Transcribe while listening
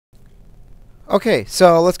Okay,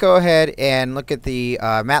 so let's go ahead and look at the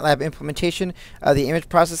MATLAB implementation of the image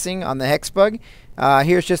processing on the hexbug.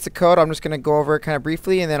 Here's just the code. I'm just going to go over it kind of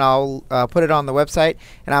briefly, and then I'll put it on the website.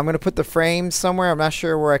 And I'm going to put the frames somewhere. I'm not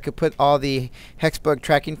sure where I could put all the hexbug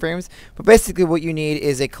tracking frames. But basically what you need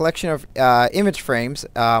is a collection of image frames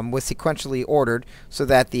with sequentially ordered, so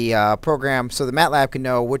that the so the MATLAB can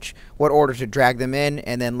know what order to drag them in,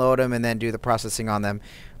 and then load them, and then do the processing on them.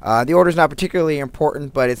 The order is not particularly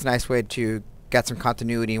important, but it's a nice way to get some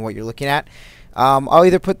continuity in what you're looking at. I'll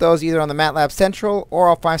either put those on the MATLAB Central, or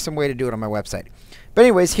I'll find some way to do it on my website. But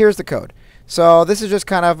anyways, here's the code. So this is just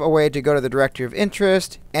kind of a way to go to the directory of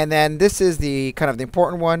interest, and then this is the kind of the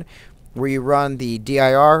important one, where you run the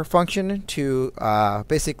dir function to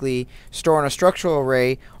basically store in a structural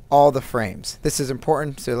array all the frames. This is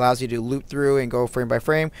important, so it allows you to loop through and go frame by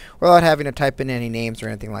frame without having to type in any names or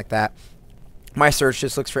anything like that. My search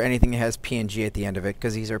just looks for anything that has PNG at the end of it,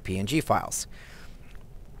 because these are PNG files.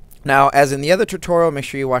 Now, as in the other tutorial, make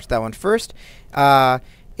sure you watch that one first.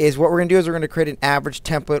 Is what we're going to do is we're going to create an average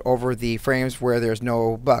template over the frames where there's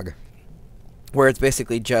no bug, where it's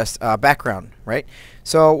basically just background, right?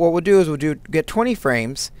 So what we'll do is get 20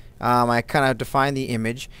 frames. I kind of define the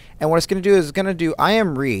image, and what it's going to do is it's going to do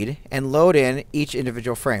IAMRead and load in each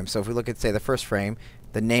individual frame. So if we look at, say, the first frame,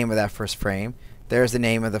 the name of that first frame, there's the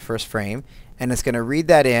name of the first frame, and it's going to read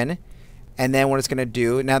that in. And then what it's going to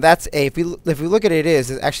do, now that's if we look at it,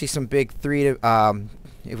 it's actually some big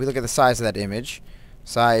if we look at the size of that image,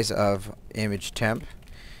 size of image temp,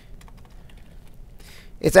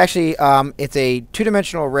 it's actually it's a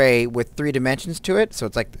two-dimensional array with 3 dimensions to it, so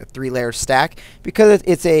it's like a 3-layer stack, because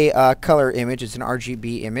it's a color image, it's an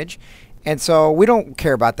RGB image. And so we don't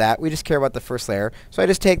care about that. We just care about the first layer. So I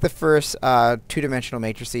just take the first 2-dimensional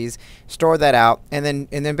matrices, store that out, and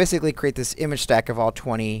then basically create this image stack of all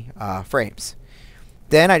 20 frames.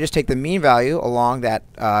 Then I just take the mean value along that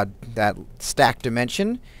that stack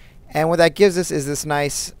dimension, and what that gives us is this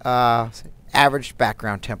nice average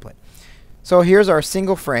background template. So here's our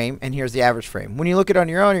single frame, and here's the average frame. When you look at it on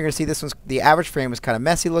your own, you're going to see the average frame is kind of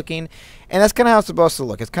messy looking, and that's kind of how it's supposed to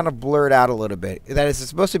look. It's kind of blurred out a little bit. That is, it's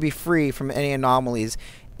supposed to be free from any anomalies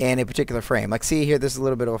in a particular frame. Like, see here, there's a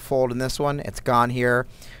little bit of a fold in this one. It's gone here.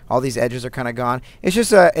 All these edges are kind of gone. It's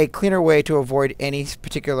just a cleaner way to avoid any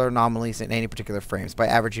particular anomalies in any particular frames by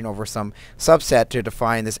averaging over some subset to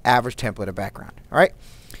define this average template of background. All right?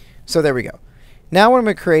 So there we go. Now what I'm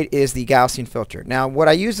going to create is the Gaussian filter. Now what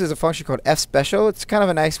I use is a function called fspecial. It's kind of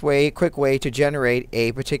a nice way, quick way to generate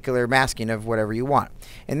a particular masking of whatever you want.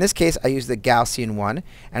 In this case, I use the Gaussian one,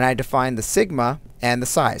 and I define the sigma and the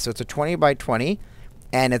size. So it's a 20 by 20,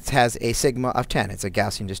 and it has a sigma of 10. It's a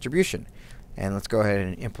Gaussian distribution. And let's go ahead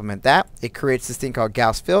and implement that. It creates this thing called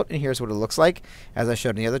Gauss Filt, and here's what it looks like. As I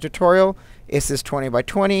showed in the other tutorial, it's this 20 by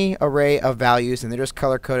 20 array of values, and they're just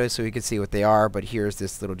color coded so you can see what they are, but here's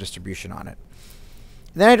this little distribution on it.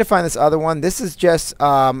 Then I define this other one. This is just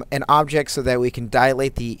an object so that we can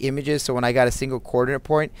dilate the images. So when I got a single coordinate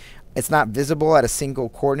point, it's not visible at a single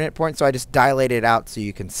coordinate point, so I just dilate it out so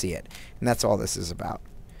you can see it. And that's all this is about.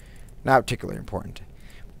 Not particularly important.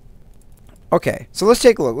 Okay, so let's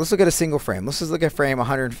take a look. Let's look at a single frame. Let's just look at frame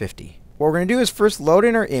 150. What we're going to do is first load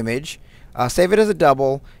in our image, save it as a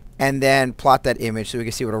double, and then plot that image so we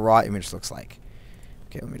can see what a raw image looks like.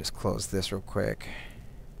 Okay, let me just close this real quick.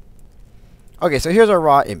 Okay, so here's our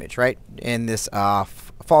raw image, right, in this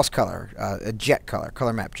false color, a jet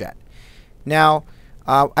color map jet. Now,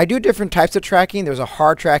 I do different types of tracking. There's a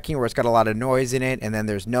hard tracking where it's got a lot of noise in it, and then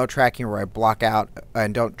there's no tracking where I block out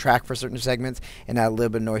and don't track for certain segments and add a little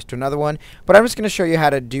bit of noise to another one. But I'm just going to show you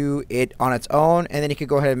how to do it on its own, and then you can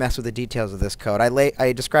go ahead and mess with the details of this code.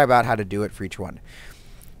 I describe out how to do it for each one.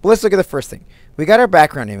 But let's look at the first thing. We got our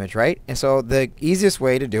background image, right? And so the easiest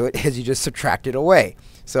way to do it is you just subtract it away.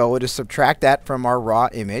 So we'll just subtract that from our raw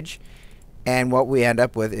image, and what we end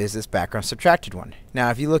up with is this background subtracted one. Now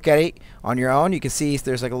if you look at it on your own, you can see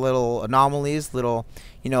there's like a little anomalies, little,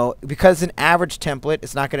 because it's an average template,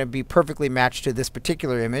 it's not going to be perfectly matched to this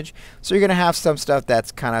particular image. So you're going to have some stuff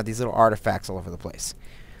that's kind of these little artifacts all over the place.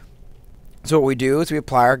 So what we do is we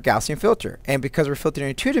apply our Gaussian filter, and because we're filtering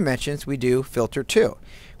in 2 dimensions, we do filter 2.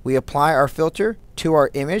 We apply our filter to our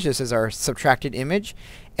image. This is our subtracted image.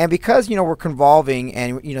 And because, we're convolving,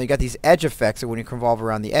 and, you got these edge effects, so when you convolve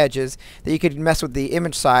around the edges, that you could mess with the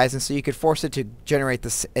image size, and so you could force it to generate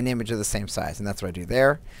an image of the same size. And that's what I do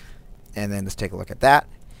there. And then let's take a look at that.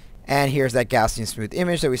 And here's that Gaussian smooth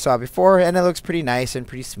image that we saw before, and it looks pretty nice and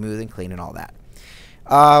pretty smooth and clean and all that.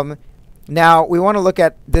 Now, we want to look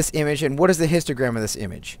at this image, and what is the histogram of this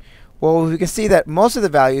image? Well, we can see that most of the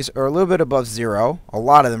values are a little bit above 0, a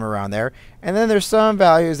lot of them around there, and then there's some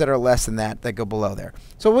values that are less than that go below there.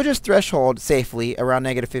 So we'll just threshold safely around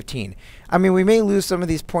 -15. I mean, we may lose some of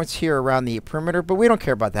these points here around the perimeter, but we don't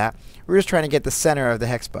care about that. We're just trying to get the center of the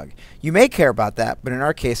hexbug. You may care about that, but in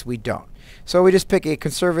our case, we don't. So we just pick a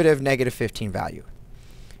conservative -15 value.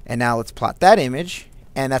 And now let's plot that image,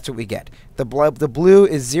 and that's what we get. The blue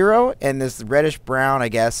is 0, and this reddish brown, I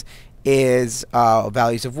guess, is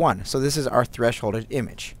values of 1. So this is our thresholded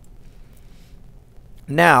image.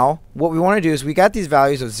 Now, what we want to do is we got these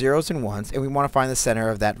values of 0s and 1s, and we want to find the center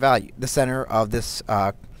of that value, the center of this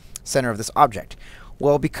object.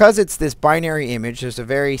 Well, because it's this binary image, there's a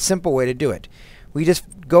very simple way to do it. We just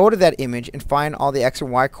go to that image and find all the x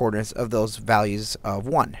and y coordinates of those values of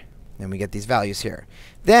 1. And we get these values here.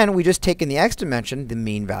 Then we just take in the x dimension, the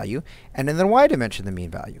mean value, and in the y dimension, the mean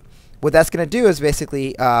value. What that's going to do is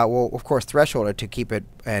basically, well, of course, threshold it to keep it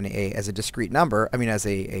as a discrete number. I mean, as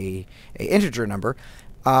a integer number.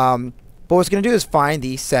 But what it's going to do is find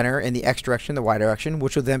the center in the x direction, the y direction,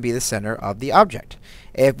 which will then be the center of the object.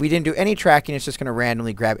 If we didn't do any tracking, it's just going to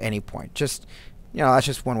randomly grab any point. Just, that's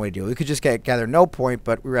just one way to do it. We could just gather no point,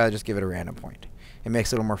 but we'd rather just give it a random point. It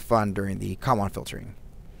makes it a little more fun during the Kalman filtering.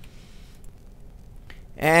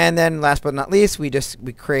 And then last but not least, we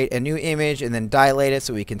create a new image and then dilate it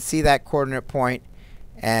so we can see that coordinate point,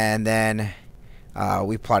 and then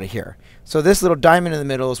we plot it here. So this little diamond in the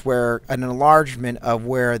middle is where an enlargement of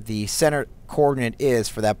where the center coordinate is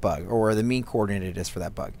for that bug, or where the mean coordinate is for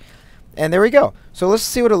that bug. And there we go. So let's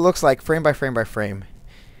see what it looks like frame by frame by frame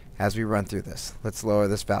as we run through this. Let's lower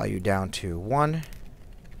this value down to 1,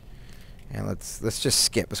 and let's just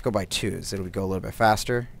skip. Let's go by 2s. It'll go a little bit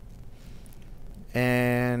faster.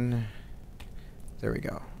 And there we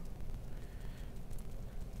go.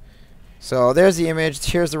 So there's the image.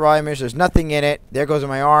 Here's the raw image. There's nothing in it. There goes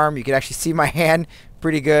my arm. You can actually see my hand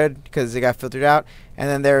pretty good because it got filtered out. And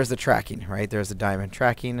then there's the tracking, right? There's the diamond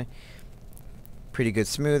tracking. Pretty good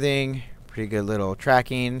smoothing. Pretty good little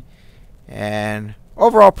tracking. And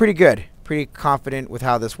overall, pretty good. Pretty confident with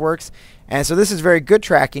how this works. And so this is very good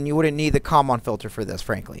tracking. You wouldn't need the Kalman filter for this,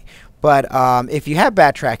 frankly. But if you have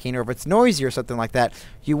bad tracking, or if it's noisy or something like that,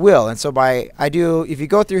 you will. And so if you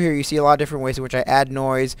go through here, you see a lot of different ways in which I add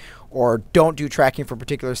noise or don't do tracking for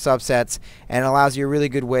particular subsets, and it allows you a really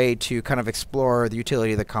good way to kind of explore the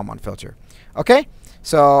utility of the Kalman filter. Okay,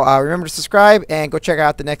 so remember to subscribe and go check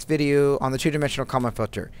out the next video on the two-dimensional Kalman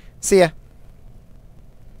filter. See ya.